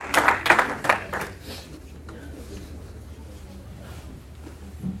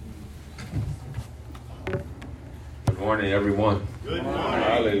morning, everyone. Good morning.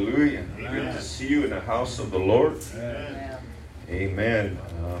 Hallelujah. Amen. Good to see you in the house of the Lord. Amen. Amen.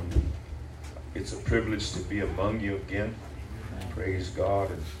 It's a privilege to be among you again. Praise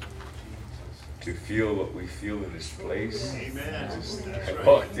God. And to feel what we feel in this place. Amen. I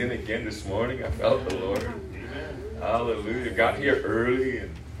walked in again this morning. I felt the Lord. Amen. Hallelujah. Got here early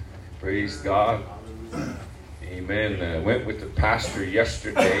and praise God. Amen. Went with the pastor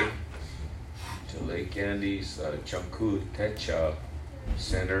yesterday to Lake Andy's Changku Techa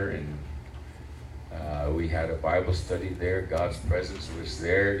Center, and we had a Bible study there. God's presence was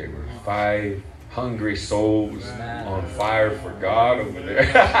there. There were 5 hungry souls on fire for God over there.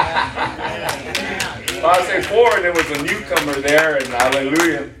 Well, I say 4, and there was a newcomer there, and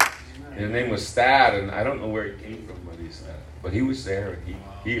hallelujah. His name was Stad, and I don't know where he came from, but he was there, and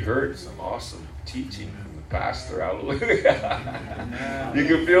he heard some awesome teaching from the pastor. Hallelujah. You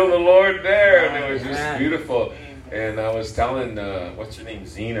could feel the Lord there, and it was just beautiful. And I was telling, what's your name,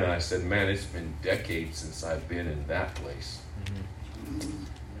 Zena, I said, man, it's been decades since I've been in that place.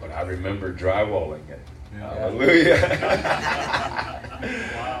 But I remember drywalling it. Hallelujah.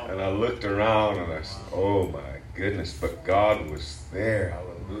 And I looked around and I said, oh my goodness, but God was there.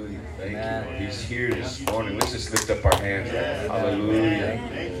 Hallelujah. Thank you, Lord. He's here this morning. Let's just lift up our hands. Hallelujah.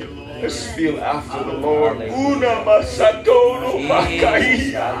 Thank you, Lord. Let's feel after the Lord. Una masatono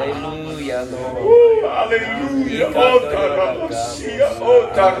makai. Hallelujah, Lord. Hallelujah. Ota ramasia,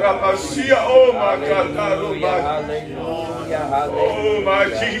 ota ramasia, oh makataruba. Oh my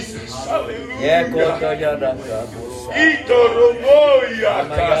Jesus. Hallelujah. Ito rumoya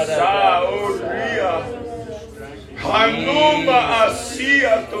kasa oria. Hanuma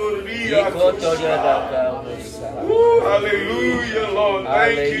asia toria. Hallelujah, Lord.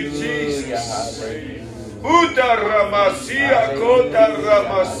 Thank you, Jesus. Uta ramasia kota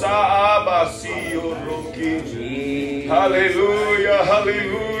ramasa abasio roki. Hallelujah,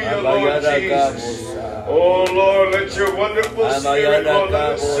 hallelujah, Lord Jesus. Oh Lord, let your wonderful spirit, Lord,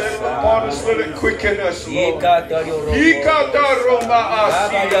 let it settle upon us, let it quicken us, Lord. Hikata roma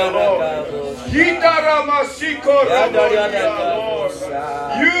asia, Lord. Lord.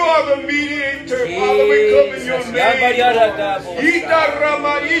 You are the mediator, Father. We come in your name,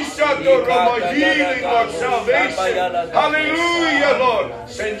 Lord. Healing, Lord, salvation. Hallelujah, Lord.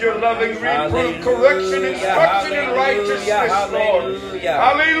 Send your loving reproof, correction, instruction, and righteousness, Lord.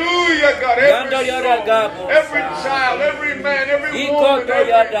 Hallelujah, God. Every child, every man, every woman,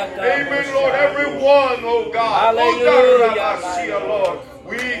 amen, Lord. Everyone, oh God. Hallelujah, Lord.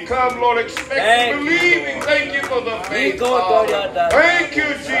 We come, Lord, expecting, believing. Thank you for the faith, Father. Thank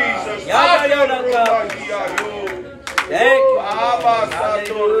you, Jesus. Thank you. Abba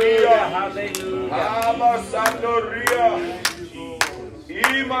Satoria. Hallelujah. Abba Satoria.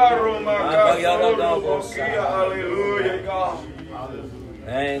 Ima Roma Kasoro. Hallelujah, God.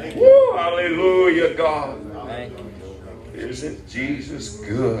 Thank you. Woo, hallelujah, God. Thank you. Isn't Jesus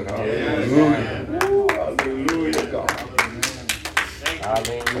good? Hallelujah. Woo, hallelujah, God. I'm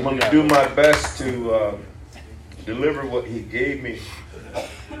going to do my best to deliver what he gave me.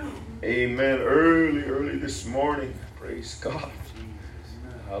 Amen. Early this morning. Praise God.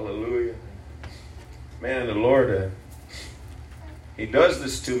 Hallelujah. Man, the Lord, he does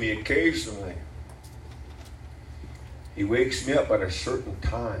this to me occasionally. He wakes me up at a certain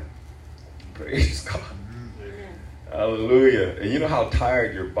time. Praise God. Hallelujah. And you know how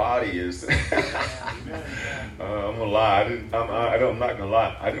tired your body is. I'm gonna lie. I'm not gonna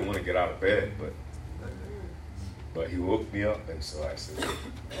lie. I didn't want to get out of bed, but he woke me up, and so I said,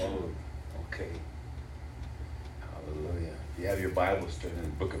 "Oh, okay." Hallelujah. You have your Bibles turned in the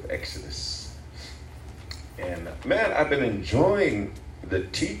book of Exodus, and man, I've been enjoying the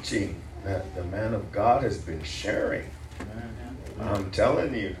teaching that the man of God has been sharing. I'm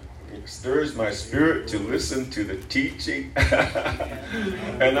telling you. It stirs my spirit to listen to the teaching.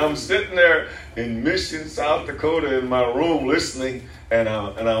 And I'm sitting there in Mission, South Dakota in my room listening, and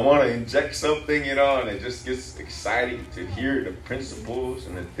I want to inject something, and it just gets exciting to hear the principles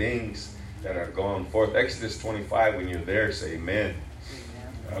and the things that are going forth. Exodus 25, when you're there, say amen.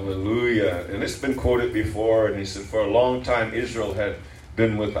 Hallelujah. And it's been quoted before, and he said, for a long time Israel had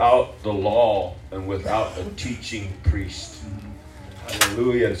been without the law and without a teaching priest.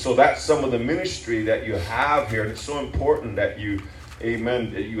 Hallelujah. And so that's some of the ministry that you have here. And it's so important that you,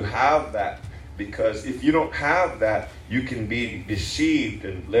 amen, that you have that. Because if you don't have that, you can be deceived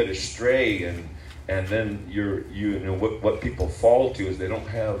and led astray. And then you know what people fall to is they don't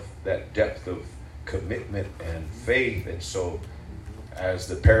have that depth of commitment and faith. And so, as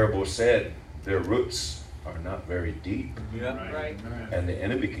the parable said, their roots are not very deep. Yeah. Right. And the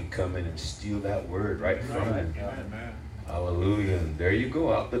enemy can come in and steal that word right from you. Hallelujah. And there you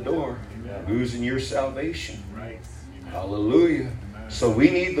go, out the door, losing your salvation. Hallelujah. So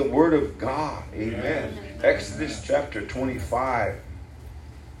we need the word of God. Amen. Exodus chapter 25.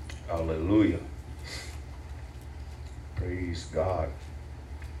 Hallelujah. Praise God.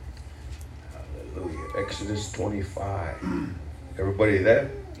 Hallelujah. Exodus 25. Everybody there?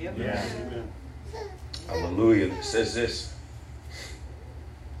 Yep. Yeah. Hallelujah. It says this.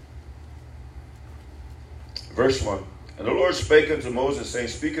 Verse 1. And the Lord spake unto Moses, saying,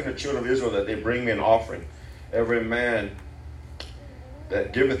 Speak unto the children of Israel that they bring me an offering. Every man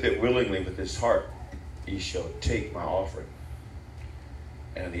that giveth it willingly with his heart, he shall take my offering.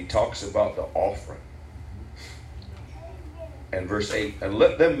 And he talks about the offering. And verse 8, and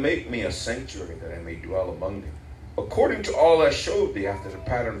let them make me a sanctuary that I may dwell among them. According to all I showed thee after the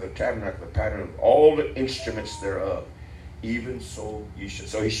pattern of the tabernacle, the pattern of all the instruments thereof, even so ye shall.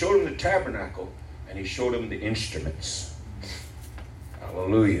 So he showed him the tabernacle, and he showed him the instruments.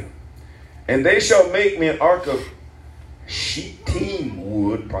 Hallelujah. And they shall make me an ark of shittim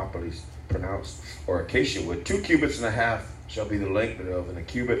wood, properly pronounced, or acacia wood. 2 cubits and a half shall be the length thereof, and 1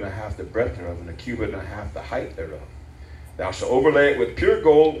 cubit and a half the breadth thereof, and 1 cubit and a half the height thereof. Thou shalt overlay it with pure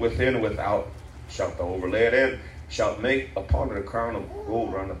gold within and without. Shalt thou overlay it, and shalt make upon it a crown of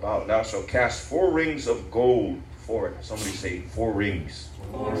gold round about. Thou shalt cast 4 rings of gold for it. Somebody say 4 rings.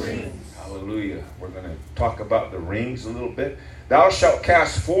 4 rings. Hallelujah. We're going to talk about the rings a little bit. Thou shalt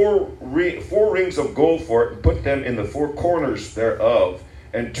cast 4 rings of gold for it, and put them in the 4 corners thereof.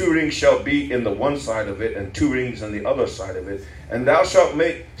 And 2 rings shall be in the one side of it, and 2 rings on the other side of it. And thou shalt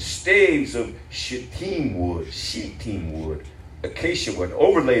make staves of shittim wood, acacia wood,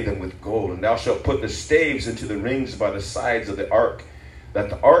 overlay them with gold. And thou shalt put the staves into the rings by the sides of the ark, that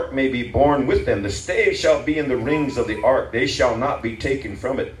the ark may be borne with them. The staves shall be in the rings of the ark. They shall not be taken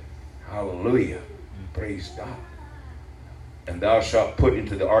from it. Hallelujah. Praise God. And thou shalt put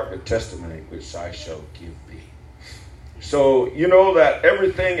into the ark the testimony which I shall give thee. So you know that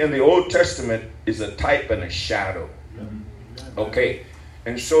everything in the Old Testament is a type and a shadow. Okay.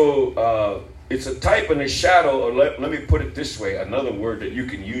 And so it's a type and a shadow, or let me put it this way. Another word that you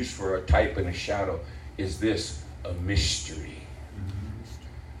can use for a type and a shadow is this: a mystery.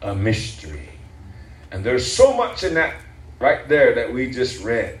 A mystery. And there's so much in that right there that we just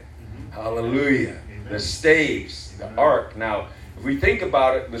read. Hallelujah. The staves, the ark. Now, if we think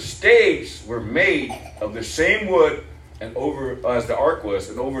about it, the staves were made of the same wood and as the ark was,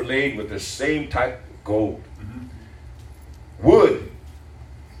 and overlaid with the same type of gold. Wood,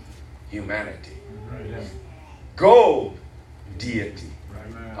 humanity. Gold, deity.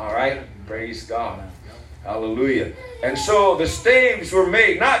 All right? Praise God. Hallelujah. And so the staves were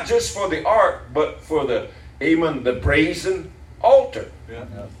made not just for the ark, but for the brazen altar.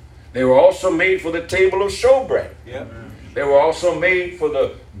 They were also made for the table of showbread. They were also made for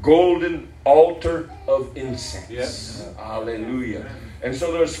the golden altar of incense. Hallelujah. And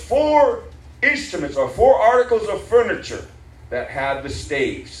so there's 4 instruments or 4 articles of furniture that had the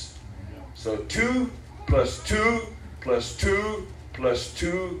staves. So 2 plus 2 plus 2 plus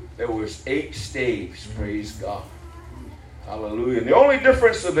 2, there was 8 staves. Praise God. Hallelujah. And the only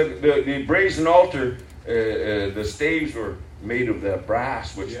difference of the brazen altar, the staves were made of the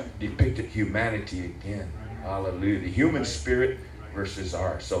brass, which depicted humanity again. Hallelujah. The human spirit versus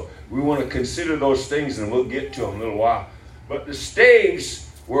ours. So we want to consider those things, and we'll get to them in a little while. But the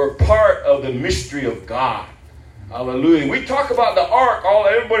staves were part of the mystery of God. Hallelujah. We talk about the ark.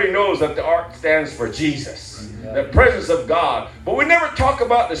 Everybody knows that the ark stands for Jesus, the presence of God. But we never talk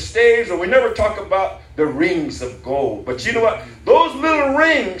about the staves, or we never talk about the rings of gold. But you know what? Those little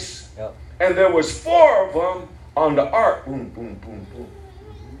rings, and there was 4 of them on the ark. Boom, boom, boom, boom.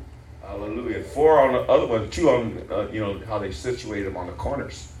 Hallelujah. 4 on the other one, 2 on, how they situated them on the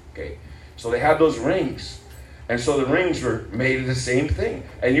corners. Okay. So they had those rings. And so the rings were made of the same thing.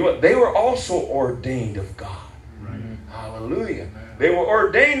 And you know what? They were also ordained of God. Hallelujah. They were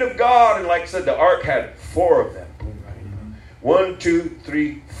ordained of God. And like I said, the ark had 4 of them. 1, 2,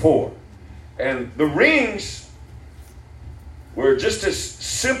 3, 4. And the rings were just as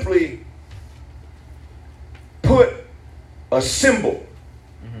simply put a symbol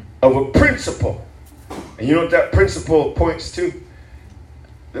of a principle. And you know what that principle points to?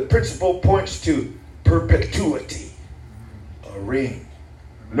 The principle points to perpetuity. A ring.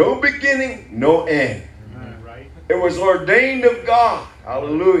 No beginning, no end. It was ordained of God.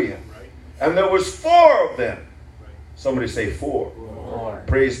 Hallelujah. And there was 4 of them. Somebody say 4.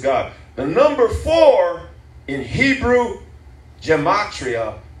 Praise God. The number 4 in Hebrew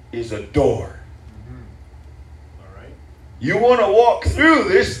gematria is a door. You want to walk through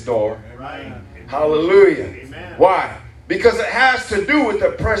this door. Right. Hallelujah. Amen. Why? Because it has to do with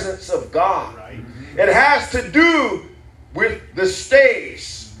the presence of God. Right. It has to do with the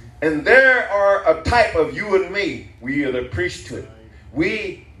staves. And there are a type of you and me. We are the priesthood.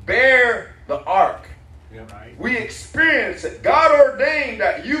 We bear the ark. Right. We experience it. God ordained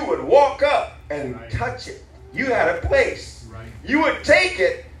that you would walk up and Right. touch it. You had a place. Right. You would take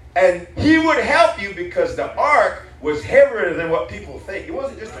it and he would help you because the ark was heavier than what people think. It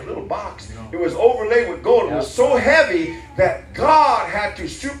wasn't just a little box. It was overlaid with gold. It was so heavy that God had to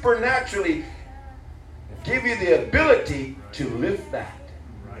supernaturally give you the ability to lift that.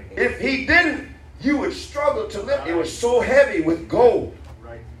 Right. If he didn't, you would struggle to lift. It was so heavy with gold.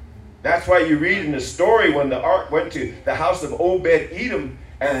 Right. That's why you read in the story when the ark went to the house of Obed-Edom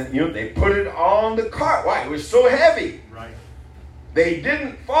and they put it on the cart. Why? It was so heavy. Right. They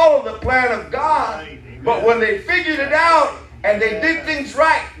didn't follow the plan of God. Right. But when they figured it out and they did things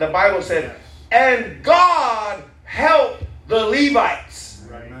right, the Bible said, and God helped the Levites.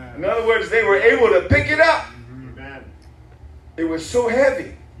 Right. In other words, they were able to pick it up. Amen. It was so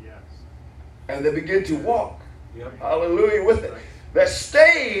heavy. Yes. And they began to walk. Yep. Hallelujah with it. The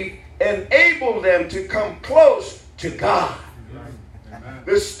stave enabled them to come close to God. Amen.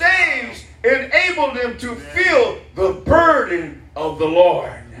 The staves enabled them to feel the burden of the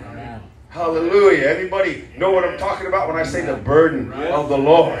Lord. Amen. Hallelujah. Anybody know what I'm talking about when I say the burden of the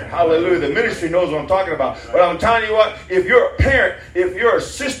Lord? Hallelujah. The ministry knows what I'm talking about. But I'm telling you what, if you're a parent, if you're a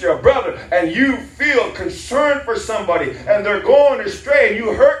sister, a brother, and you feel concerned for somebody and they're going astray and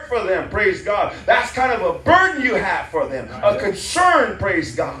you hurt for them, praise God, that's kind of a burden you have for them. A concern,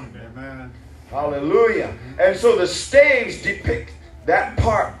 praise God. Amen. Hallelujah. And so the staves depict that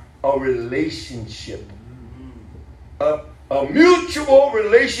part of relationship. A mutual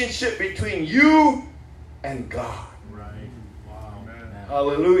relationship between you and God. Right. Wow. Amen.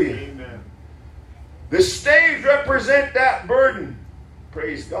 Hallelujah. Amen. The staves represent that burden.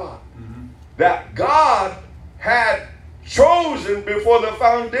 Praise God. That God had chosen before the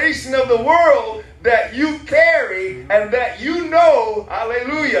foundation of the world that you carry and that you know.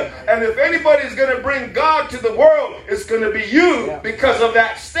 Hallelujah. And if anybody's going to bring God to the world, it's going to be you because of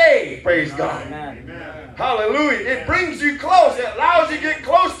that stave. Praise God. Amen. Hallelujah. It brings you close. It allows you to get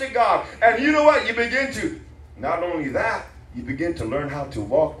close to God. And you know what? You begin to, not only that, you begin to learn how to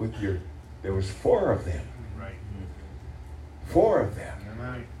walk with there was 4 of them. Right. 4 of them.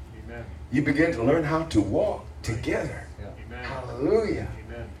 Amen. Amen. You begin to learn how to walk together. Amen. Hallelujah.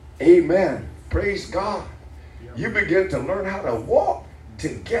 Amen. Amen. Praise God. You begin to learn how to walk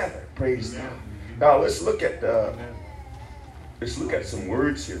together. Praise God. Now let's look at some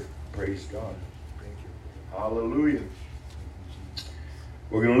words here. Praise God. Hallelujah.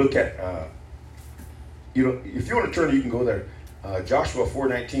 We're going to look at, if you want to turn, you can go there. Joshua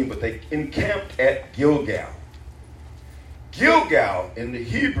 4:19, but they encamped at Gilgal. Gilgal in the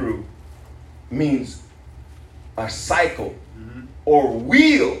Hebrew means a cycle or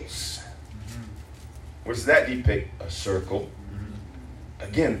wheels. What does that depict? A circle.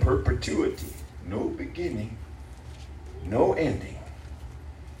 Again, perpetuity. No beginning, no ending.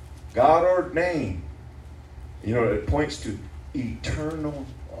 God ordained. It points to eternal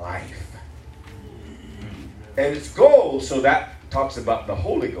life. And its goal, so that talks about the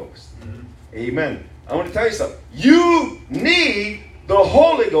Holy Ghost. Amen. I want to tell you something. You need the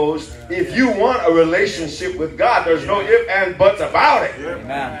Holy Ghost if you want a relationship with God. There's no ifs and buts about it.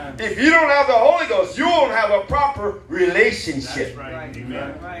 Amen. If you don't have the Holy Ghost, you won't have a proper relationship. That's right.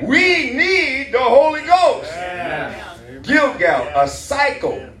 Amen. We need the Holy Ghost. Amen. Gilgal, a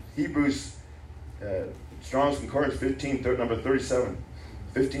cycle. Hebrews, Strong's Concordance number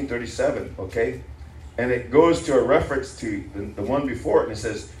 1537, okay? And it goes to a reference to the one before it, and it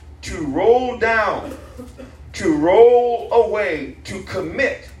says, to roll down, to roll away, to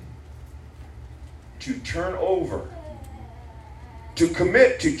commit, to turn over, to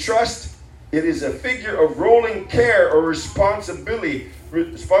commit, to trust. It is a figure of rolling care or responsibility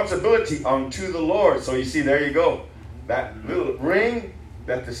unto the Lord. So you see, there you go. That little ring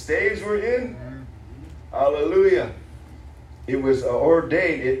that the staves were in, hallelujah. It was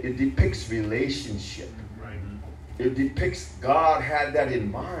ordained. It depicts relationship. It depicts God had that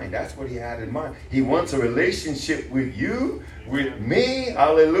in mind. That's what he had in mind. He wants a relationship with you, with me.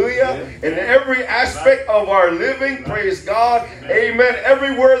 Hallelujah. In every aspect of our living. Praise God. Amen.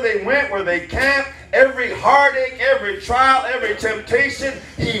 Everywhere they went, where they camped, every heartache, every trial, every temptation,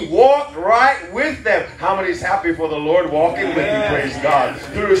 he walked right with them. How many is happy for the Lord walking with you? Praise God.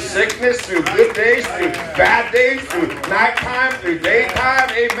 Through sickness, through good days, through bad days, through nighttime, through daytime,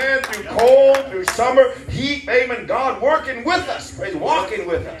 amen, through cold, through summer, heat, amen. God working with us, praise, walking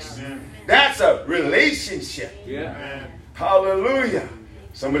with us. That's a relationship. Yeah. Hallelujah.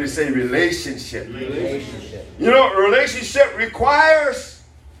 Somebody say relationship. Relationship. You know, a relationship requires,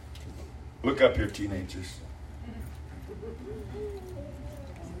 look up here, teenagers.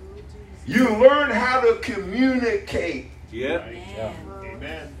 You learn how to communicate. Yeah.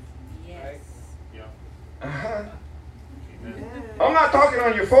 Amen. Yes. Uh-huh. Amen. I'm not talking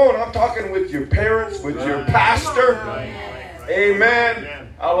on your phone. I'm talking with your parents, with your pastor. Amen.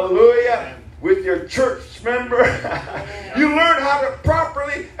 Hallelujah. With your church member. You learn how to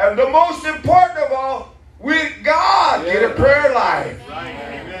properly, and the most important of all, with God. Get a prayer life.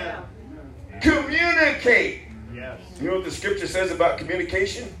 Amen. Communicate. Yes. You know what the scripture says about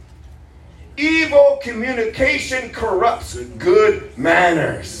communication? Evil communication corrupts good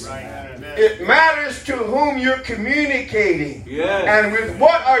manners. It matters to whom you're communicating. Yes. And with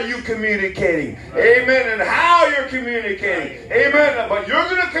what are you communicating? Amen. And how you're communicating. Amen. But you're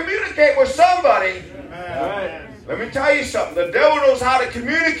going to communicate with somebody. Right. Let me tell you something. The devil knows how to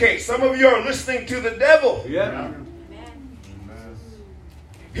communicate. Some of you are listening to the devil. Yeah.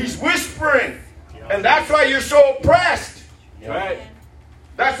 He's whispering. And that's why you're so oppressed. Right.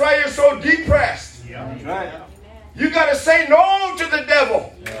 That's why you're so depressed. Right. You got to say no to the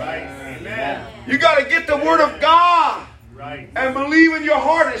devil. Amen. You got to get the word of God Right. and believe in your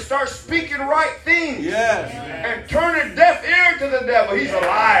heart and start speaking right things. Yes. And turn a deaf ear to the devil. He's a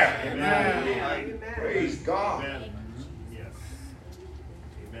liar. Amen. Praise God. Amen. Yes.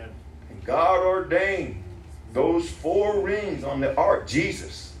 Amen. And God ordained those 4 rings on the ark,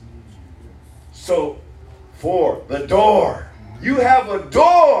 Jesus. So, for the door. You have a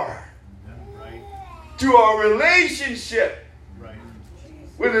door Right. to a relationship Right.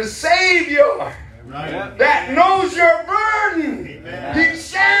 with a Savior Right. that knows your burden. Amen. He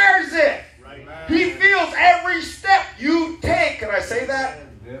shares it. Right. He feels every step you take. Can I say that?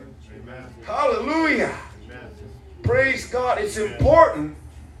 Yep. Amen. Hallelujah. Amen. Praise God. It's important.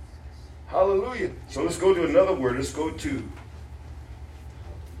 Hallelujah. So let's go to another word. Let's go to.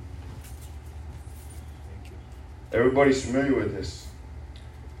 Everybody's familiar with this.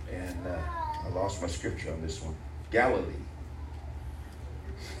 And I lost my scripture on this one. Galilee.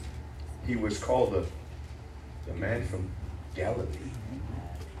 He was called the man from Galilee.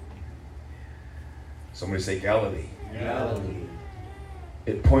 Somebody say Galilee. Galilee.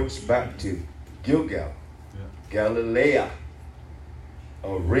 It points back to Gilgal, Galilea,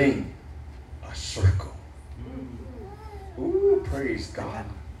 a ring, a circle. Ooh, praise God.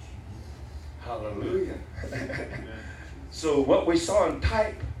 Hallelujah. So what we saw in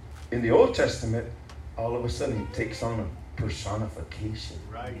type in the Old Testament, all of a sudden it takes on a personification.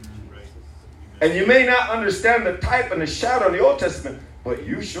 Right. Right. And you may not understand the type and the shadow in the Old Testament, but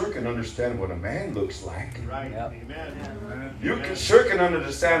you sure can understand what a man looks like. Right. Yep. Amen. You sure can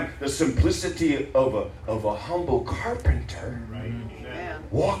understand the simplicity of a humble carpenter Right. Amen.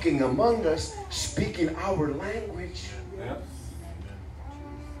 walking among us, speaking our language, Yep.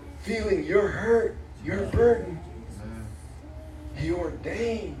 feeling your hurt, your burden. He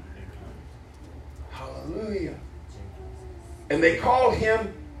ordained. Hallelujah. And they called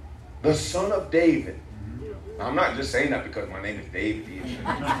him the Son of David. I'm not just saying that because my name is David.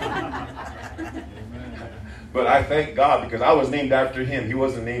 But I thank God because I was named after him. He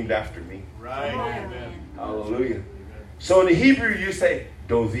wasn't named after me. Right. Amen. Hallelujah. So in the Hebrew you say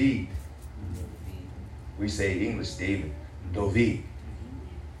David. We say English David. David.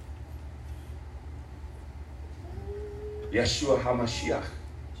 Yeshua HaMashiach.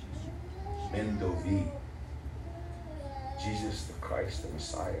 Ben David. Jesus the Christ, the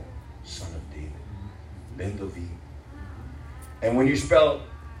Messiah, Son of David. Ben David. And when you spell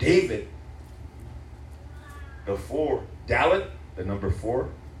David, the 4, Dalet, the number 4,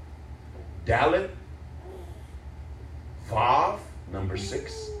 Dalet, Vav, number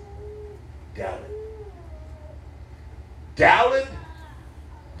 6, Dalet. Dalet,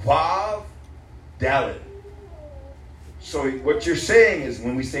 Vav, Dalet. So what you're saying is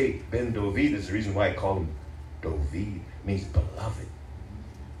when we say Ben David, is the reason why I call him David, means beloved.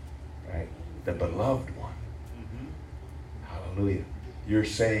 Right? The beloved one. Hallelujah. You're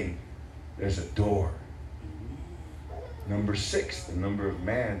saying there's a door. Number 6, the number of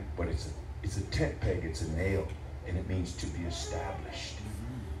man, but it's a tent peg, it's a nail, and it means to be established.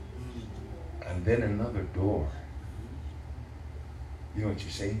 And then another door. You know what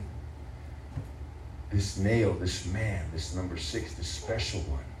you're saying? this nail, this man, this number 6, this special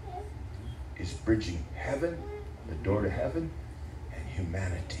one, is bridging heaven, the door to heaven, and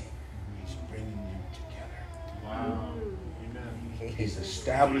humanity. He's bringing them together. Wow. Amen. He's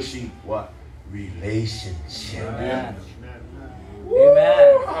establishing what? Relationship. Amen. Amen.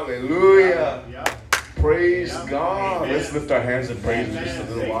 Amen. Hallelujah. Yeah. Praise Yeah. God. Amen. Let's lift our hands and praise Him just a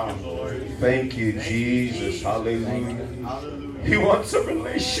little Thank you, while. Lord. Thank you, Thank you, Jesus. Jesus. Hallelujah. Hallelujah. He wants a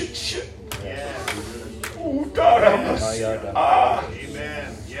relationship. Yes. Oh, God,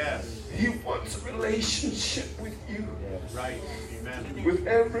 Amen. Yes. He wants a relationship with you, Right. Amen. with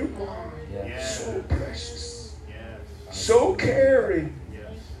everyone. Yes. So precious, Yes. so caring.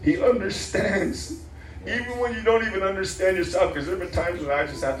 Yes. He understands. Even when you don't even understand yourself, because there have been times when I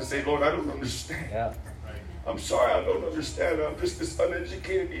just have to say, Lord, I don't understand. Yeah. Right. I'm sorry, I don't understand. I'm just this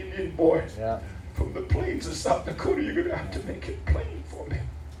uneducated Indian boy Yeah. from the plains of South Dakota. You're going to have to make it plain for me.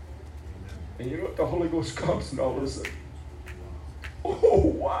 And you know what? The Holy Ghost comes and all of a sudden,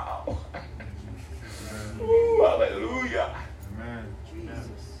 oh, wow. Oh, hallelujah. Amen.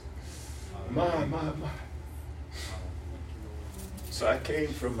 My. So I came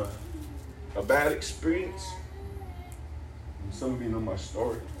from a bad experience. And some of you know my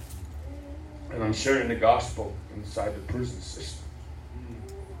story. And I'm sharing the gospel inside the prison system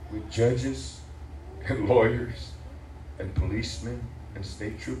with judges and lawyers and policemen and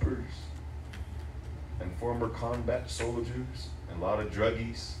state troopers and former combat soldiers and a lot of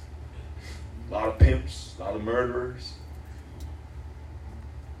druggies, a lot of pimps, a lot of murderers.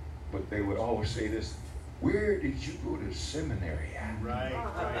 But they would always say this, where did you go to seminary at? Right.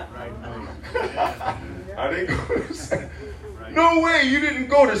 I didn't go to seminary. No way, you didn't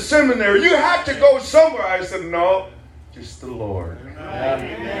go to seminary. You had to go somewhere. I said, no, just the Lord.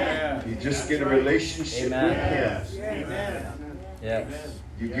 Amen. You just get a relationship Amen. with Him. Yes. Amen. Yes.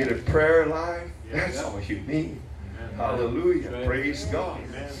 You get a prayer life. That's all you need. Hallelujah. Praise God.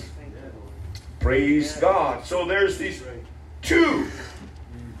 Amen. Praise God. So there's these 2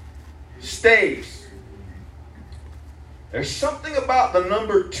 staves. There's something about the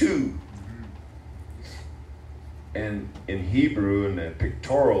number 2. And in Hebrew, in the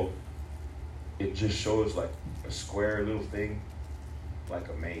pictorial, it just shows like a square little thing, like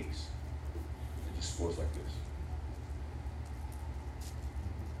a maze. It just goes like this.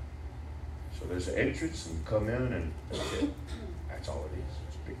 So there's an entrance, and you come in, and that's it. That's all it is.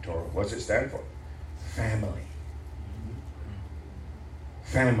 It's pictorial. What's it stand for? Family.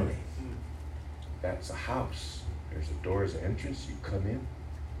 Family. That's a house. There's a door, there's an entrance. You come in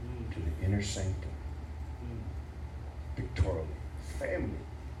to the inner sanctum. Pictorially. Family.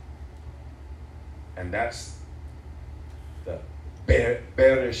 And that's the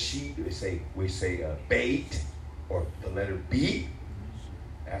Bereshit. We say Beit, or the letter B.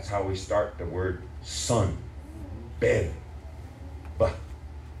 That's how we start the word son. Ben. But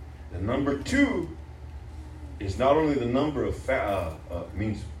the number 2 is not only the number of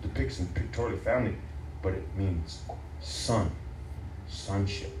means depicts in pictorial family, but it means son,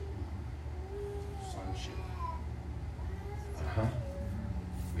 sonship.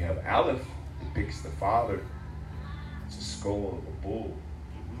 We have Aleph, depicts the father. It's a skull of a bull,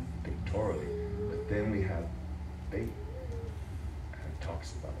 pictorially. But then we have Beit, and it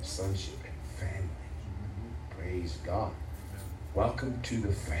talks about sonship and family. Praise God. Welcome to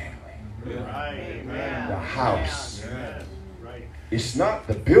the family. Right. Amen. The house. Yes. Right. It's not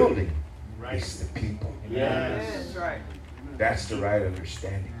the building, Right. it's the people. Yes. That's right. That's the right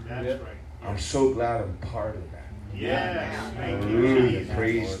understanding. That's right. I'm so glad I'm part of that. Yes. Thank you, Hallelujah. Jesus.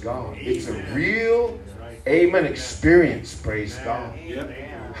 Praise God. It's a Amen. real, Right. amen, experience. Praise God.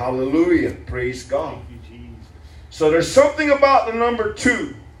 Amen. Hallelujah. Praise God. Thank you, Jesus. So there's something about the number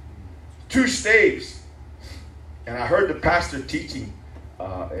 2. 2 staves. And I heard the pastor teaching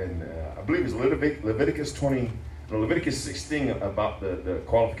in, I believe it's Leviticus 16 about the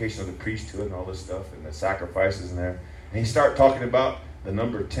qualification of the priesthood and all this stuff and the sacrifices in there. And he started talking about the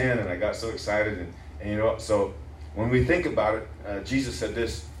number 10, and I got so excited. And you know, so when we think about it, Jesus said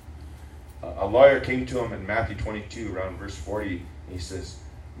this. A lawyer came to him in Matthew 22, around verse 40. And he says,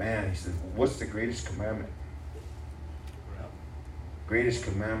 what's the greatest commandment? Greatest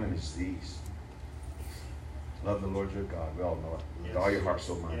commandment is these. Love the Lord your God. We all know it. With all your heart,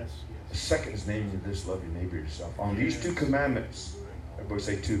 soul, mind. Yes. The second is naming this, love your neighbor yourself. On these 2 commandments, everybody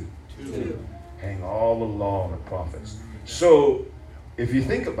say 2. 2. Hang all the law and the prophets. So, if you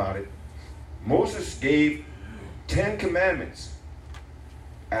think about it, Moses gave 10 commandments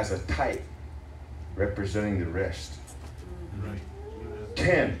as a type representing the rest. Right.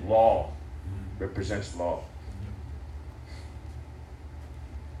 10, law, represents law.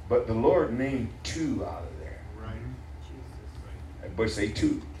 But the Lord named 2 out of there. Right. Everybody say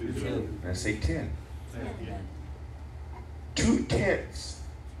 2. Two. And I say 10. Yeah. 2 tenths.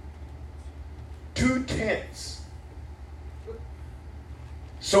 2 tenths.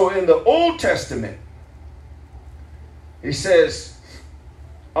 So in the Old Testament, he says,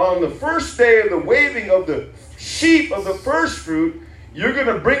 on the first day of the waving of the sheaf of the first fruit, you're going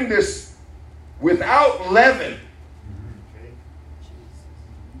to bring this without leaven. Okay.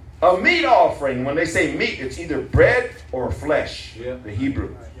 A meat offering. When they say meat, it's either bread or flesh, the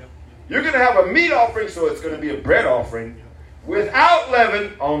Hebrew. You're going to have a meat offering, so it's going to be a bread offering without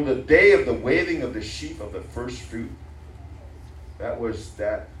leaven on the day of the waving of the sheaf of the first fruit. That was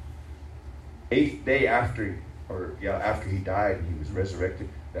that 8th day after he died and he was resurrected.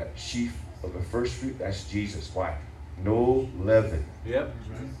 That sheaf of the first fruit, that's Jesus. Why? No leaven. Yep.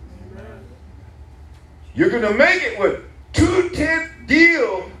 You're going to make it with 2/10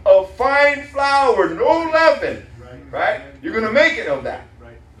 deal of fine flour, no leaven. Right? You're going to make it of that.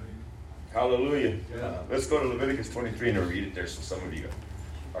 Right. Hallelujah. Yeah. Let's go to Leviticus 23 and I'll read it there so some of you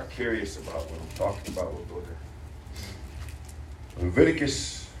are curious about what I'm talking about. We'll go there.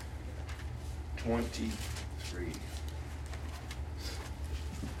 Leviticus 23.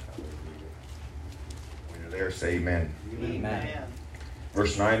 When you're there, say amen. Amen.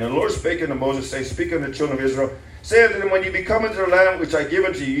 Verse 9, and the Lord spake unto Moses, saying, speak unto the children of Israel, say unto them, when you be come into the land which I give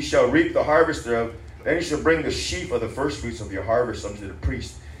unto you, you shall reap the harvest thereof. Then you shall bring the sheaf of the first fruits of your harvest unto the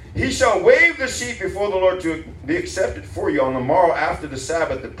priest. He shall wave the sheaf before the Lord to be accepted for you. On the morrow after the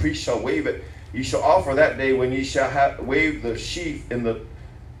Sabbath, the priest shall wave it. You shall offer that day when ye shall have wave the sheaf in the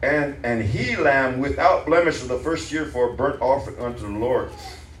and he lamb without blemish of the first year for a burnt offering unto the Lord.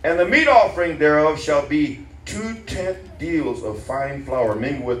 And the meat offering thereof shall be 2/10 deals of fine flour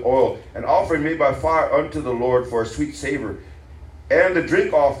mingled with oil, an offering made by fire unto the Lord for a sweet savor. And the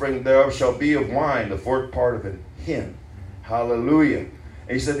drink offering thereof shall be of wine, the fourth part of a hin. Hallelujah. And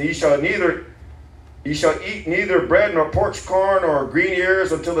he said, ye shall eat neither bread nor parched corn or green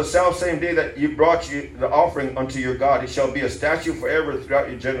ears until the selfsame day that you brought you the offering unto your God. It shall be a statute forever throughout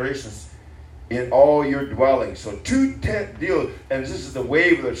your generations in all your dwellings. So 2/10 deal, and this is the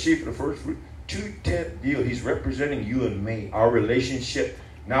wave of the sheaf of the first fruit. 2/10 deal. He's representing you and me, our relationship,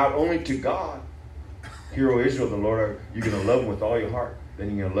 not only to God. Hear, O Israel, the Lord, you're going to love him with all your heart.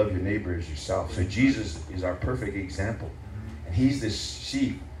 Then you're going to love your neighbor as yourself. So Jesus is our perfect example. And he's this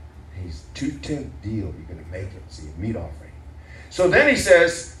sheep. He's 2/10 deal. You're going to make it. See, a meat offering. So then he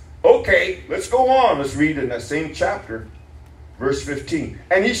says, okay, let's go on. Let's read in that same chapter, verse 15.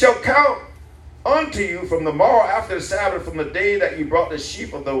 And he shall count unto you from the morrow after the Sabbath, from the day that you brought the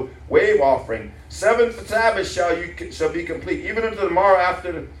sheaf of the wave offering. 7th Sabbath shall be complete. Even unto the morrow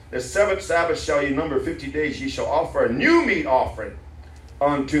after the 7th Sabbath shall you number 50 days. Ye shall offer a new meat offering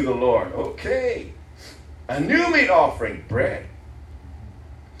unto the Lord. Okay. A new meat offering, bread.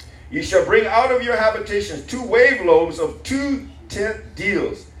 Ye shall bring out of your habitations 2 wave loaves of 2/10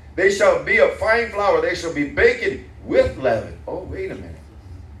 deals. They shall be of fine flour. They shall be baken with leaven. Oh, wait a minute.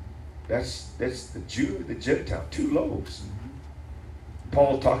 That's the Jew, the Gentile, 2 loaves.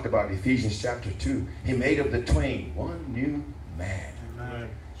 Paul talked about Ephesians chapter 2. He made of the twain one new man. Amen.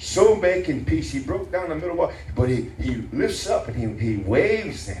 So making peace. He broke down the middle wall, but he lifts up and he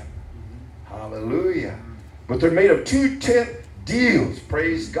waves them. Hallelujah. But they're made of 2/10 deals.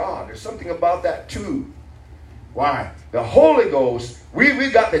 Praise God. There's something about that too. Why? The Holy Ghost, we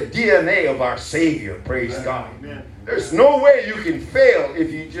got the DNA of our Savior. Praise God. Amen. There's no way you can fail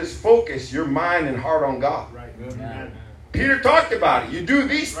if you just focus your mind and heart on God. Right. Amen. Peter talked about it. You do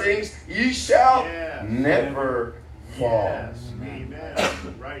these things, ye shall Yes. never fall. Yes. Amen.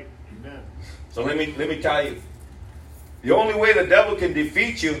 Right. Amen. So let me tell you, the only way the devil can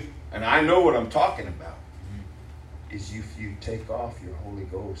defeat you, and I know what I'm talking about, is if you take off your Holy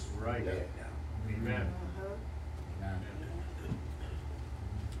Ghost. Right. Lay it down. Amen.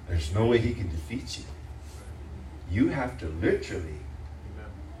 There's no way he can defeat you. You have to literally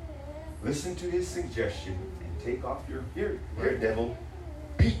Amen. listen to his suggestion and take off your here, devil.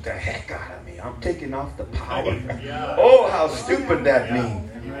 Beat the heck out of me. I'm taking off the power. Yeah. Oh, how stupid that means.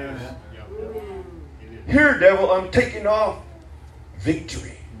 Amen. Yeah. Here, devil, I'm taking off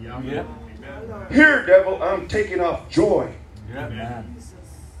victory. Yeah. Yep. Amen. Here, devil, I'm taking off joy. Amen.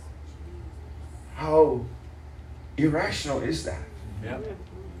 How irrational is that? Yep.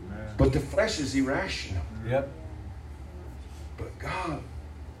 But the flesh is irrational. Yep. But God,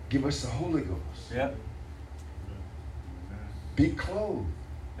 give us the Holy Ghost. Yep. Be clothed.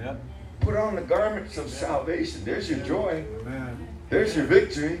 Yep. Put on the garments of salvation. There's your joy. Amen. There's your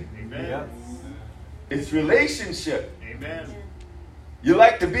victory. Amen. Yep. It's relationship. Amen. You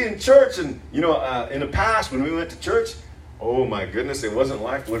like to be in church, and in the past when we went to church, oh my goodness, it wasn't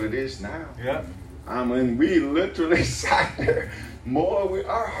like what it is now. Yeah. I mean, we literally sat there.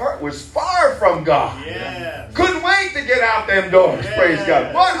 Our heart was far from God. Yes. Couldn't wait to get out them doors. Yes. Praise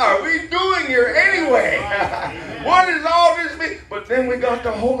God. What are we doing here anyway? What does all this mean? But then we got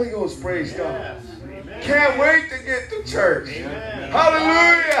the Holy Ghost. Praise God. Yes. Amen. Can't wait to get to church. Amen.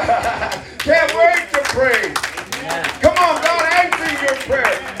 Hallelujah. Can't wait to pray. Come on, God answering your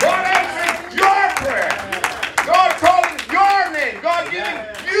prayer. God answering your prayer. God calling your name. God giving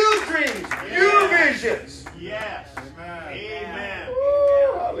you dreams, you visions. Yes. Amen.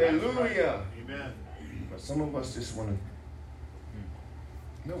 Woo, hallelujah. Amen. But some of us just want to.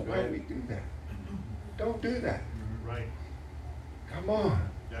 No, why do we do that? Don't do that. Right. Come on.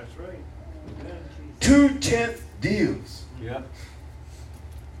 That's right. Amen. 2/10 deals. Yeah.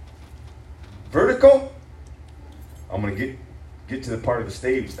 Vertical. I'm going to get to the part of the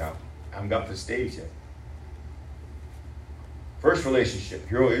stage now. I haven't got to the stage yet. First relationship,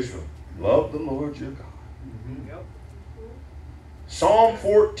 Hero Israel. Love the Lord your God. Mm-hmm. Yep. Psalm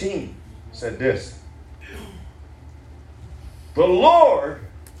 14 said this. The Lord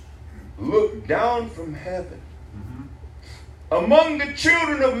looked down from heaven among the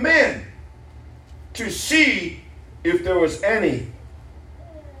children of men to see if there was any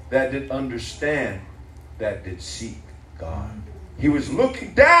that did understand, that did seek God. He was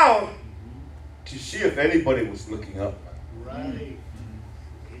looking down to see if anybody was looking up. Right.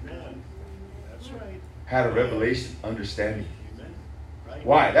 Amen. That's right. Had a revelation, understanding. Amen. Right.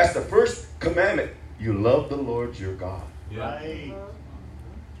 Why? That's the first commandment. You love the Lord your God. Yeah. Right.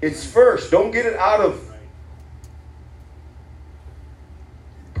 It's first. Don't get it out of Right.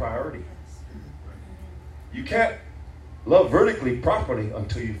 priority. You can't love vertically properly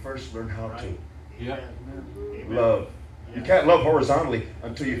until you first learn how to Yeah. Amen. love. You can't love horizontally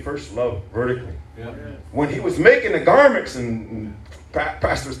until you first love vertically. Yeah. When he was making the garments, and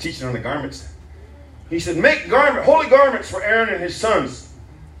Pastor was teaching on the garments, he said, make holy garments for Aaron and his sons.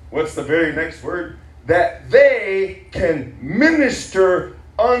 What's the very next word? That they can minister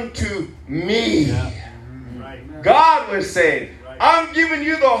unto me. Yeah. Right. God was saying, I'm giving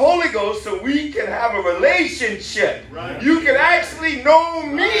you the Holy Ghost so we can have a relationship. Right. You can actually know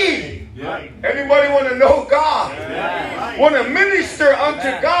me. Yeah. Anybody want to know God? Right. Want to minister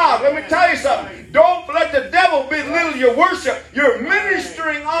unto God? Let me tell you something. Don't let the devil belittle your worship. You're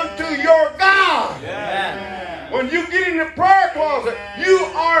ministering unto your God. Yeah. When you get in the prayer closet, you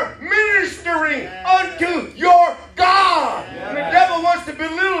are ministering unto your God. And the devil wants to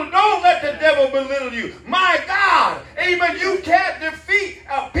belittle. Don't let the devil belittle you. My God. Amen. You can't defeat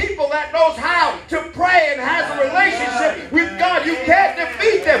a people that knows how to pray and has a relationship with God. You can't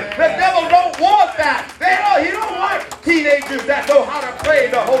defeat them. The devil don't want that. He don't want teenagers that know how to pray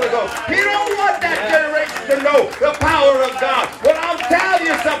in the Holy Ghost. He don't want that generation to know the power of God. But I'm telling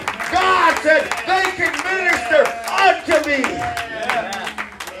you something. God said they can minister unto me.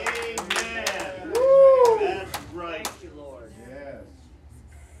 Amen. Woo. That's right. Thank you, Lord. Yes.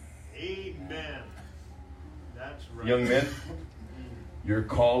 Amen. That's right. Young men, your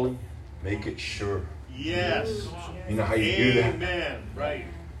calling, make it sure. Yes. You know how you do that? Amen. Right.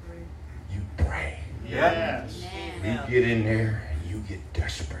 You pray. Yes. You get in there and you get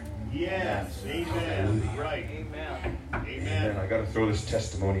desperate. Yes. Amen. Hallelujah. Right. Amen. Amen. I got to throw this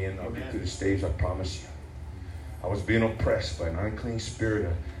testimony in. I'll get to the stage, I promise you. I was being oppressed by an unclean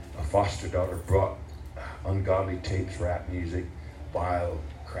spirit. A foster daughter brought ungodly tapes, rap music, vile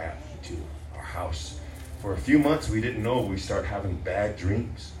crap to our house. For a few months, we didn't know. We started having bad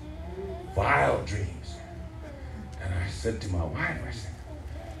dreams, vile dreams. And I said to my wife, I said,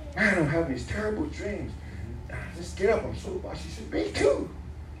 man, I'm having these terrible dreams. And I just get up, I'm so bad. She said, me too.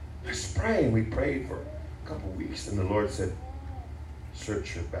 Let's pray. And we prayed for a couple of weeks. And the Lord said,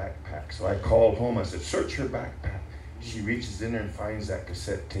 search your backpack. So I called home. I said, search your backpack. She reaches in there and finds that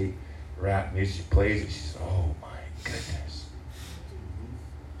cassette tape, rap music. She plays it. She says, oh my goodness.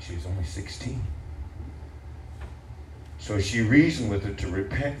 She was only 16. So she reasoned with her to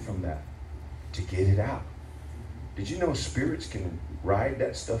repent from that, to get it out. Did you know spirits can ride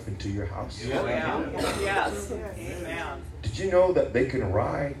that stuff into your house? Yeah. Yes. Amen. Did you know that they can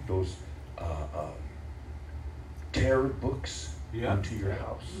ride those terror books Yeah. into your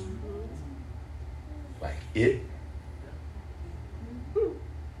house? Like it.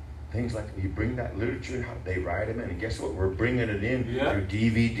 Things like you bring that literature, they write them in, and guess what? We're bringing it in Yeah. through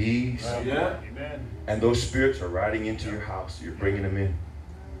DVDs, Yeah. Amen. and those spirits are riding into your house. You're bringing them in.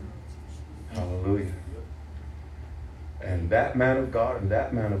 Hallelujah. And that man of God and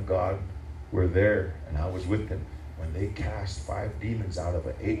that man of God were there, and I was with them. when they cast 5 demons out of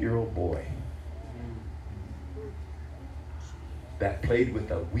an 8-year-old boy that played with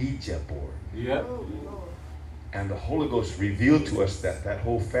a Ouija board. Yep. And the Holy Ghost revealed to us that that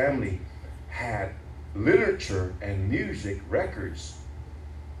whole family had literature and music records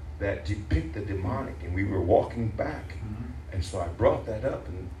that depict the demonic. And we were walking back. And so I brought that up,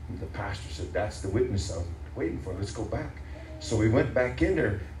 and the pastor said, that's the witness I was waiting for. Let's go back. So we went back in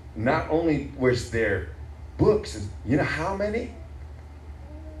there. Not only was there books, and you know how many?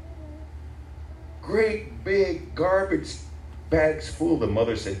 Great big garbage bags full. The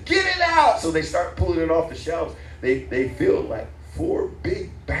mother said, get it out! So they start pulling it off the shelves. They filled like 4 big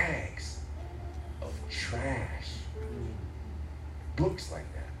bags of trash. Books like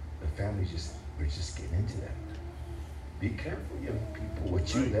that. The family we're just getting into that. Be careful, young people,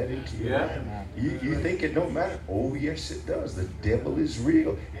 what you let into your life. You think it don't matter? Oh, yes, it does. The devil is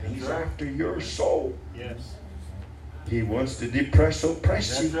real, and he's after your soul. Yes. He wants to oppress you.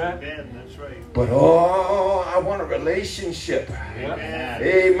 That's right. Amen. That's right. But oh, I want a relationship. Amen.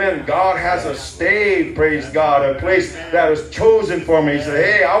 Amen. God has a stave, praise God, a place that is chosen for me. He said,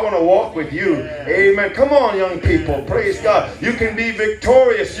 hey, I want to walk with you. Amen. Come on, young people, praise God. You can be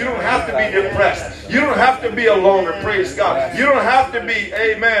victorious. You don't have to be depressed. You don't have to be a loner, praise God. You don't have to be,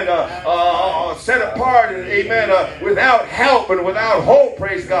 amen, set apart and, amen, without help and without hope,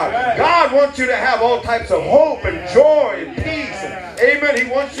 praise God. God wants you to have all types of hope and joy and peace. And, amen.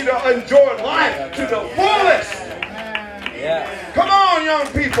 He wants you to enjoy life to the fullest. Yeah. Come on, young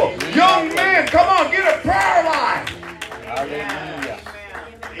people. Young men, come on, get a prayer life. Hallelujah.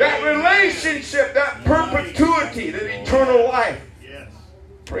 That relationship, that perpetuity, that eternal life. Yes.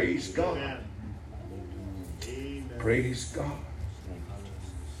 Praise God. Amen. Amen. Praise God.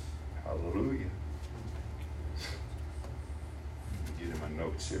 Hallelujah. Get in my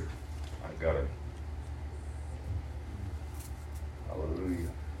notes here. I got it. Hallelujah.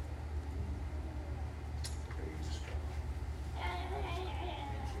 Praise God.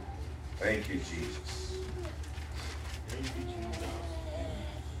 Thank you, Jesus. Thank you, Jesus.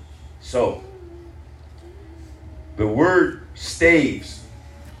 So, the word staves,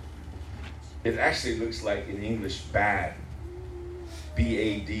 it actually looks like in English bad,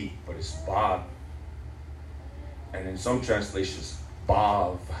 B-A-D, but it's Bob. And in some translations,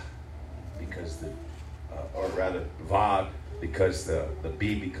 Bav, because the, or rather Vad, because the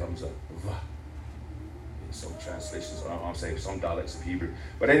B becomes a V. In some translations, I'm saying some dialects of Hebrew.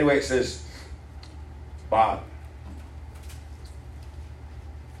 But anyway, it says Bav.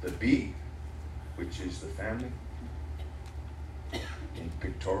 The B, which is the family in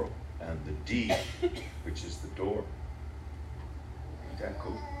pictorial, and the D, which is the door. Ain't that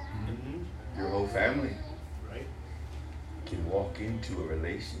cool? Mm-hmm. Your whole family Right. can walk into a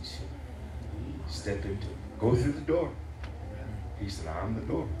relationship, step into it, go through the door. He said, I'm the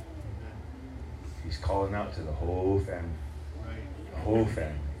door. He's calling out to the whole family. Right. The whole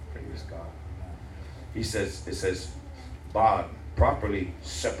family. Praise God. He says, it says, bod, properly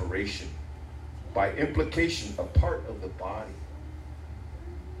separation. By implication, a part of the body.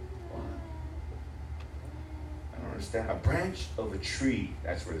 Wow. I don't understand. A branch of a tree,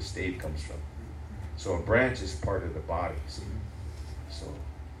 that's where the stave comes from. So a branch is part of the body, see? So,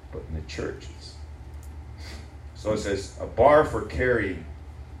 but in the church, so it says, a bar for carrying,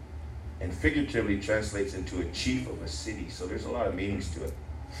 and figuratively translates into a chief of a city. So there's a lot of meanings to it.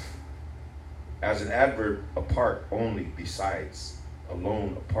 As an adverb, apart, only, besides,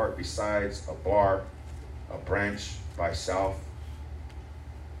 alone, apart, besides, a bar, a branch, by self,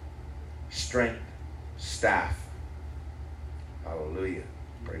 strength, staff. Hallelujah.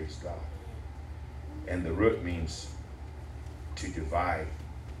 Praise God. And the root means to divide.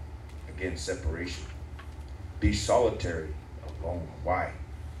 Again, separation. Be solitary, alone. Why?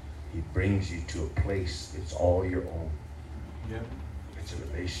 He brings you to a place, it's all your own. Yep. It's a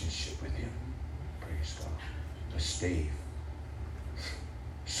relationship with him. Praise God. A stave.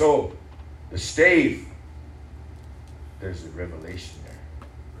 So, the stave, there's a revelation there.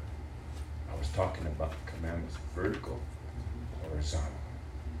 I was talking about the commandments, vertical, horizontal.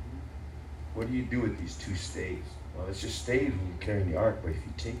 What do you do with these two staves? Well, it's just staves when you're carrying the ark, but if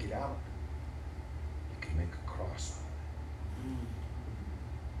you take it out, you can make a cross on it.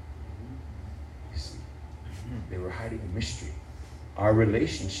 You see, they were hiding a mystery. Our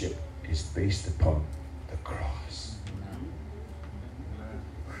relationship is based upon the cross.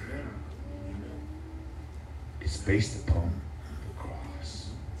 It's based upon the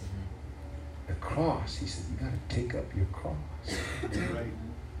cross. The cross, he said, you got to take up your cross. Right.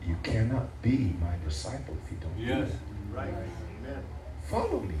 You cannot be my disciple if you don't do that. Right. Amen.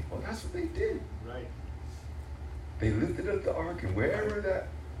 Follow me. Well, that's what they did. Right. They lifted up the ark, and wherever that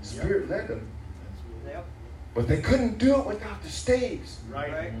Spirit led them. Yep. But they couldn't do it without the staves.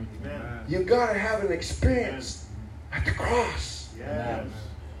 Right. Right. Amen. You got to have an experience at the cross. Yes.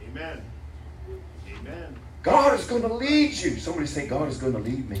 Amen. Amen. God is going to lead you. Somebody say, God is going to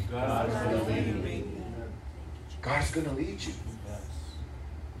lead me. God is going to lead me. God is going to lead you.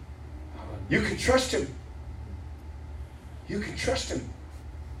 You can trust Him. You can trust Him.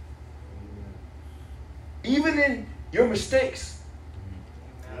 Even in your mistakes.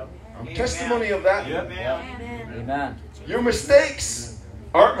 Yep. I'm testimony of that. Yep. Amen. Amen. Your mistakes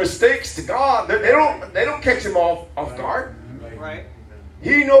aren't mistakes to God. They don't catch Him off guard. Right.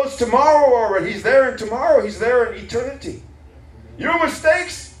 He knows tomorrow already. He's there in tomorrow. He's there in eternity. Your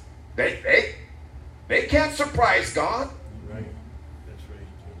mistakes, they can't surprise God. Right. That's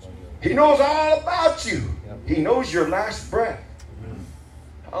right. He knows all about you. He knows your last breath.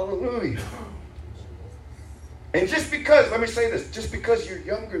 Hallelujah. And just because, let me say this, just because you're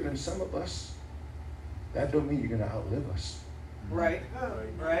younger than some of us, that don't mean you're going to outlive us. Right.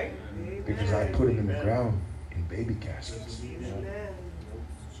 Right. Because I put him in the ground in baby caskets.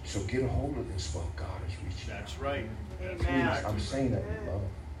 So get a hold of this while God is reaching out. That's right. Please, Amen. I'm saying that in love.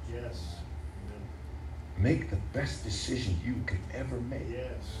 Yes. Make the best decision you can ever make. Yes.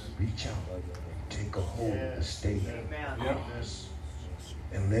 Reach out and take a hold of the stake Amen. Yep.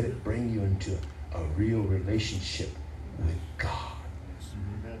 and let it bring you into a real relationship with God.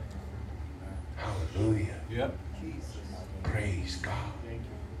 Amen. Hallelujah. Yep. Praise God. Thank you.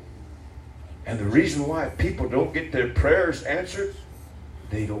 And the reason why people don't get their prayers answered,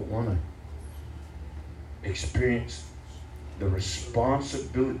 they don't want to experience the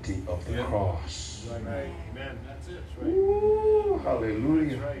responsibility of the cross. Right. Amen. That's it. That's right. Ooh, That's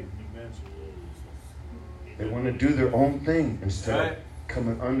hallelujah. right. Amen. They want to do their own thing instead of Right.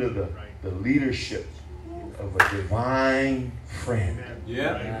 coming under the leadership of a divine friend. Amen.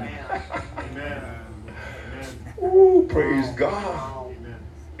 Yep. Amen. Amen. Amen. Ooh, praise God. Amen.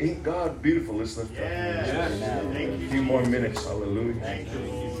 Ain't God beautiful? Let's lift up. Yes. Yes. Thank A you. few more minutes. Hallelujah. Thank you,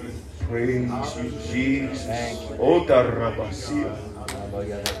 Lord. Praise you, Jesus. Thank you. Oh, Tarabasia.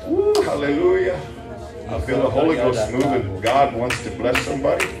 Ooh, hallelujah. I feel the Holy Ghost moving. God wants to bless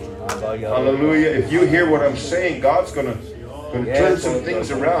somebody. Hallelujah. If you hear what I'm saying, God's going to turn some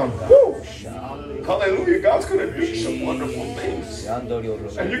things around. Woo. Hallelujah. God's going to do some wonderful things. And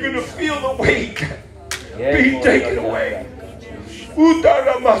you're going to feel the weight be taken away.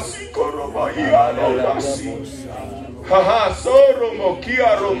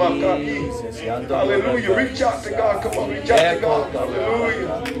 Hallelujah. Reach out to God. Come on, reach out to God. Hallelujah.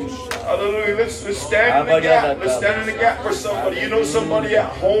 Hallelujah. Let's stand in the gap. Let's stand in the gap for somebody. You know somebody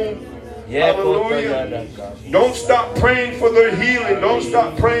at home. Hallelujah. Don't stop praying for their healing. Don't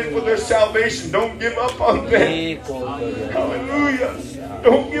stop praying for their salvation. Don't give up on them. Hallelujah.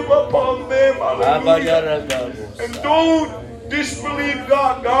 Don't give up on them. Hallelujah. And don't disbelieve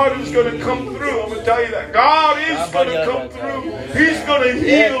God. God is going to come through. I'm going to tell you that. God is going to come through. He's going to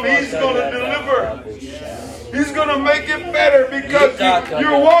heal. He's going to deliver. He's going to make it better because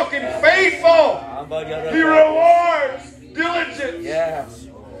you're walking faithful. He rewards diligence.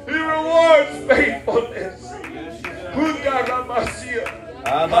 He rewards faithfulness.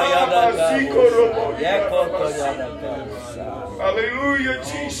 Hallelujah,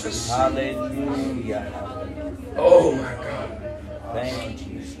 Jesus. Hallelujah. Oh my God. Thank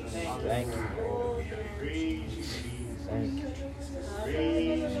you, Jesus. Thank you. Thank you.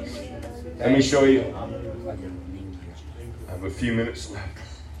 Let me show you. I have a few minutes left.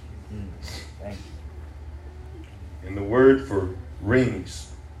 Thank you. In the word for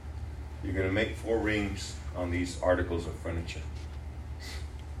rings, you're going to make 4 rings on these articles of furniture.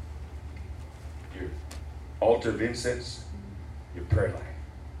 Your altar of incense, your prayer life.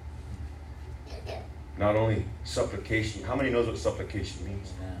 Not only supplication. How many knows what supplication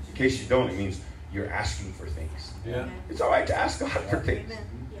means? In case you don't, it means you're asking for things. Yeah. It's all right to ask God for things.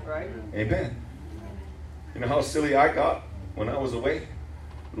 Right. Amen. You know how silly I got when I was away?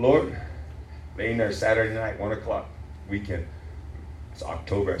 Lord, laying there Saturday night, 1 o'clock, weekend. It's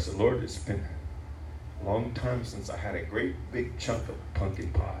October. I said, Lord, it's been a long time since I had a great big chunk of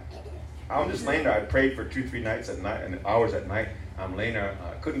pumpkin pie. I'm just laying there. I prayed for 2-3 nights at night and hours at night. I'm laying there.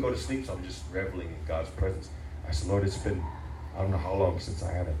 I couldn't go to sleep, so I'm just reveling in God's presence. I said, Lord, it's been, I don't know how long since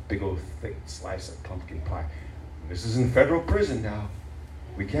I had a big old thick slice of pumpkin pie. This is in federal prison now.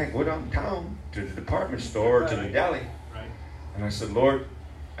 We can't go downtown to the department store or to the deli. Right. And I said, Lord,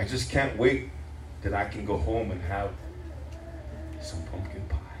 I just can't wait that I can go home and have some pumpkin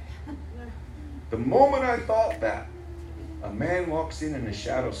pie. The moment I thought that, a man walks in the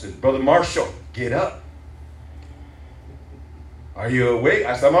shadow, says, Brother Marshall, get up. Are you awake?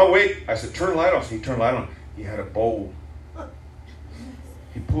 I said, I'm awake. I said, turn the light on. So he turned the light on. He had a bowl.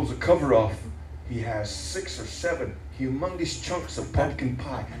 He pulls the cover off. He has 6 or 7 humongous chunks of pumpkin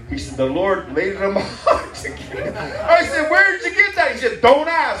pie. He said, the Lord laid it on my heart to give it. I said, where did you get that? He said, don't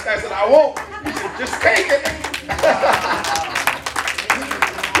ask. I said, I won't. He said, just take it.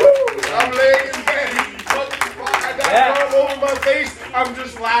 I'm laying in bed. I got all over my face. I'm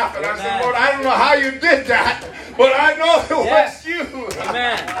just laughing. I said, Lord, I don't know how you did that, but I know it was you.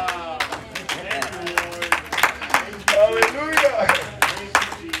 Amen. Hallelujah.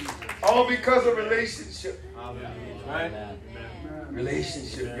 All because of relationship. Right?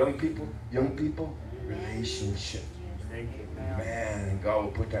 Relationship. Young people, relationship. Man, and God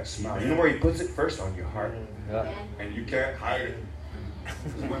will put that smile. You know where He puts it? First on your heart. Yeah. And you can't hide it.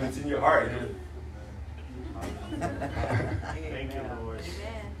 Because when it's in your heart. Thank you, Lord.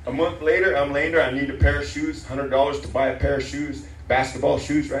 A month later, I'm laying there. I need a pair of shoes. $100 to buy a pair of shoes. Basketball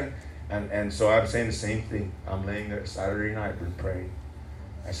shoes, right? And so I'm saying the same thing. I'm laying there Saturday night. We're praying.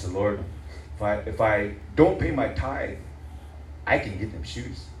 I said, Lord, if I don't pay my tithe, I can get them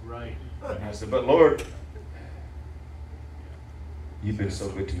shoes. Right. And I said, but Lord, you've been so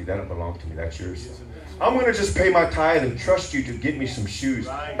good to me. That don't belong to me. That's yours. I'm going to just pay my tithe and trust you to get me some shoes.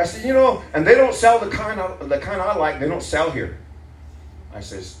 I said, you know, and they don't sell the kind I like. They don't sell here. I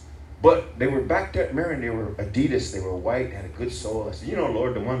says, but they were back there at Marion. They were Adidas. They were white, had a good sole. I said, you know,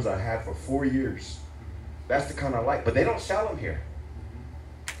 Lord, the ones I had for 4 years, that's the kind I like. But they don't sell them here.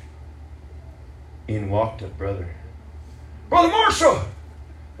 In walked a brother. Brother Marshall!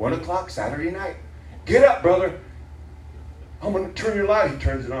 1 o'clock Saturday night. Get up, brother. I'm going to turn your light. He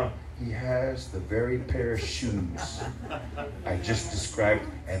turns it on. He has the very pair of shoes I just described,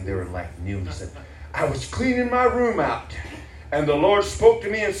 and they were like new. He said, I was cleaning my room out, and the Lord spoke to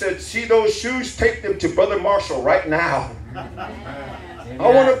me and said, see those shoes? Take them to Brother Marshall right now. I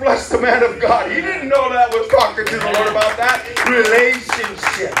want to bless the man of God. He didn't know that I was talking to the Lord about that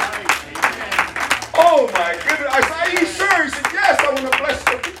relationship. Oh my goodness. I said, are you sure? He said, yes, I want to bless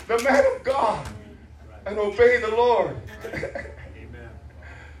the man of God and obey the Lord.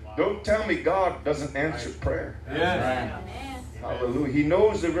 Don't tell me God doesn't answer prayer. Yeah. Hallelujah. He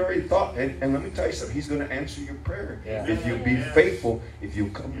knows the very thought. And let me tell you something. He's going to answer your prayer. Yeah. If you be faithful, if you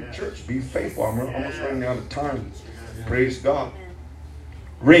come to church, be faithful. I'm almost running out of time. Praise God.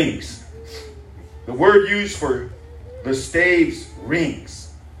 Rings. The word used for the staves,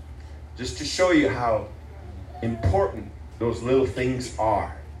 rings. Just to show you how important those little things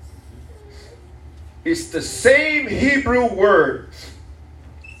are. It's the same Hebrew word.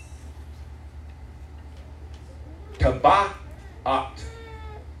 Taba'at.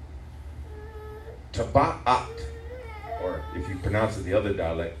 Taba'at. Or if you pronounce it the other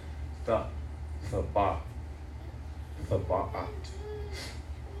dialect, Thaba'at.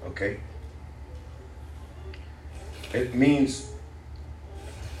 Okay? It means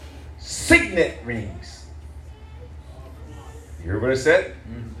signet rings. You heard what I said?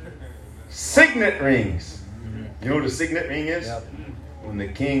 Signet rings. You know what a signet ring is? Yep. When the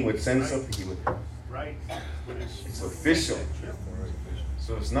king would send something, he would. Right. It's official.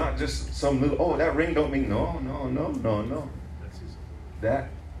 So it's not just some little, oh, that ring don't mean, no. That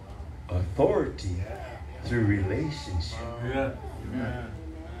authority through relationship. Yeah.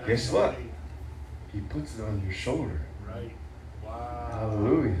 Guess what? He puts it on your shoulder. Right. Wow.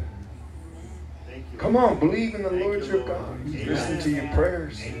 Hallelujah. Thank you. Come on, believe in the Lord your Lord. God. He's Amen. listening to your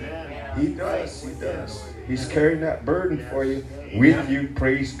prayers. Amen. He does. He does. He's carrying that burden for you, with you.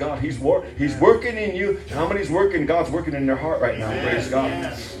 Praise God. He's working in you. How many's working? God's working in their heart right now. Praise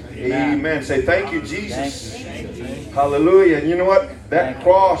God. Amen. Say thank you, Jesus. Hallelujah. And you know what? That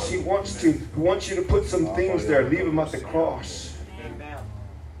cross, He wants you to put some things there. Leave them at the cross.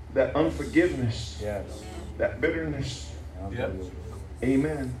 That unforgiveness. Yes. That bitterness. Yep.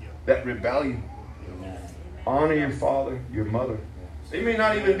 Amen. That rebellion. Honor your father, your mother. They may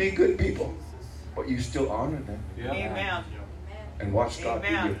not even be good people, but you still honor them. Yep. Amen. And watch God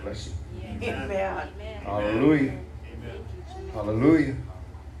give you a Amen. blessing. Amen. Hallelujah. Amen. Hallelujah.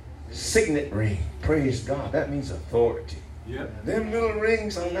 Signet ring. Praise God. That means authority. Yep. Them little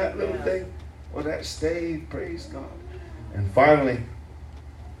rings on that little thing, or that stave. Praise God. And finally,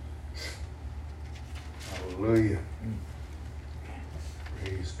 hallelujah.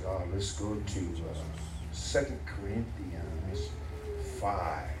 Praise God. Let's go to 2 Corinthians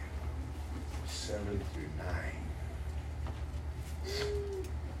 5, 7 through 9.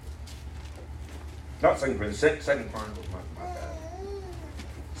 Not 2 Corinthians, 2 Chronicles, my bad.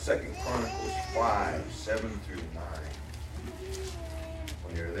 2 Chronicles 5, 7 through 9.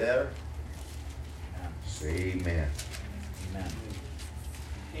 When you're there, say amen. Amen.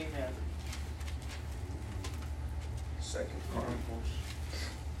 Amen. 2 Chronicles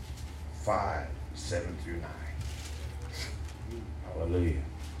 5, 7 through 9. Hallelujah.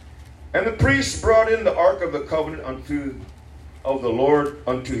 And the priests brought in the ark of the covenant of the Lord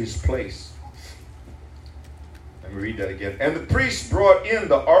unto his place. Let me read that again. And the priests brought in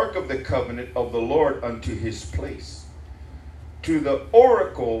the ark of the covenant of the Lord unto his place, to the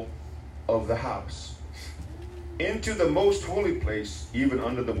oracle of the house, into the most holy place, even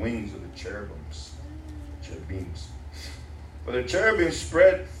under the wings of the cherubims. For the cherubims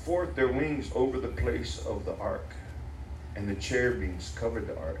spread forth their wings over the place of the ark, and the cherubims covered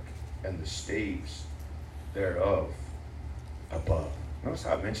the ark, and the staves thereof above. Notice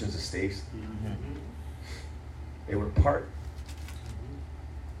how it mentions the staves? Mm-hmm.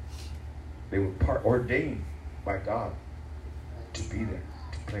 They were ordained by God to be there,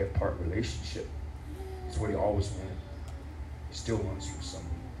 to play a part relationship. That's what he always wanted. He still wants from someone.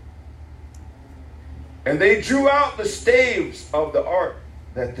 And they drew out the staves of the ark,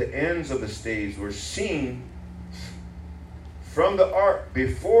 that the ends of the staves were seen from the ark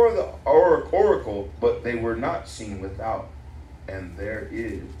before the oracle, but they were not seen without. And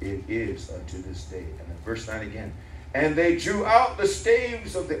it is unto this day. And then verse 9 again. And they drew out the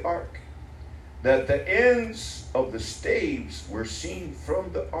staves of the ark, that the ends of the staves were seen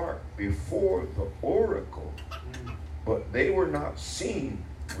from the ark before the oracle, but they were not seen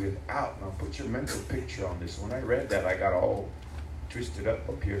without. Now put your mental picture on this. When I read that, I got all twisted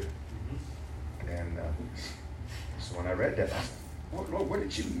up here. And so when I read that, I said, Lord, what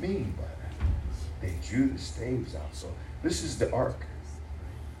did you mean by that? They drew the staves out. So this is the ark.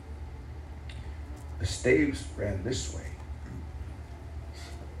 The staves ran this way.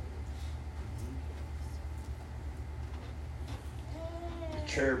 The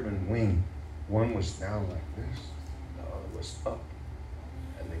cherubim wing, one was down like this, the other was up,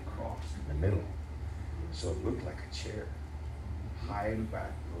 and they crossed in the middle. So it looked like a chair, high in the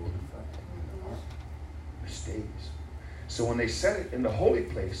back, low in the front, and the ark, the staves. So when they set it in the holy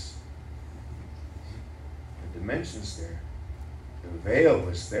place, the dimensions there, the veil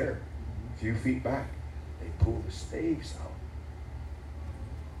was there, a few feet back. They pulled the staves out,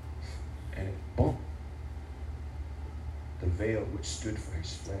 and it bumped the veil which stood for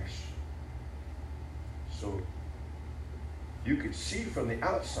his flesh. So you could see from the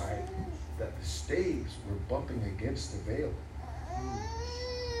outside that the staves were bumping against the veil.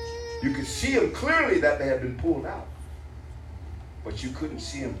 You could see them clearly that they had been pulled out, but you couldn't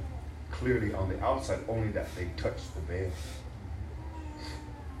see them clearly on the outside, only that they touched the veil.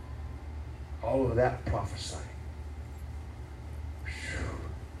 All of that prophesying.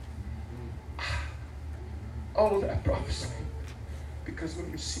 All of that prophesying. Because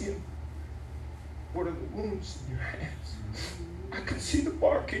when you see them, what are the wounds in your hands? I can see the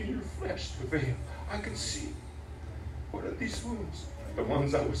bark in your flesh, the veil. I can see. What are these wounds? The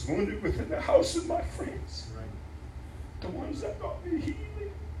ones I was wounded with in the house of my friends. The ones that got me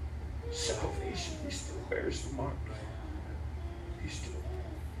healing. Salvation. He still bears the mark.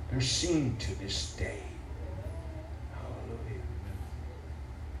 They're seen to this day. Hallelujah.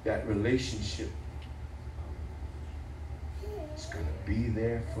 That relationship is going to be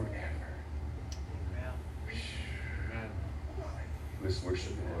there forever. Let's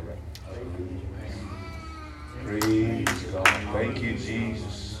worship the Lord. Hallelujah. Praise God. Thank you,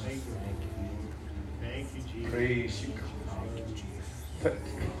 Jesus. Thank you, Jesus. Praise you, God. Thank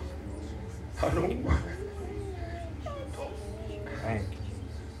you. I don't want. Thank you.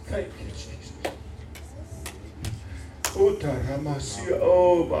 Thank you, Jesus.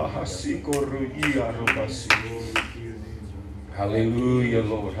 Hallelujah,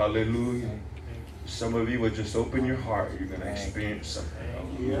 Lord. Hallelujah. Some of you will just open your heart. You're going to experience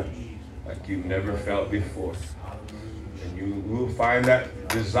something like you've never felt before. And you will find that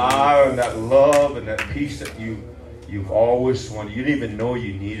desire and that love and that peace that you've always wanted. You didn't even know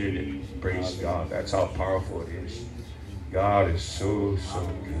you needed it. Praise God. That's how powerful it is. God is so, so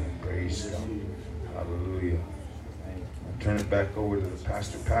good. Praise God. Hallelujah. I'll turn it back over to the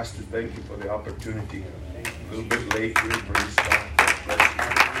pastor. Pastor, thank you for the opportunity. A little bit late here. Praise God.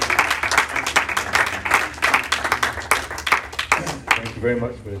 Thank you very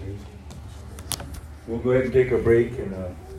much, brother. We'll go ahead and take a break and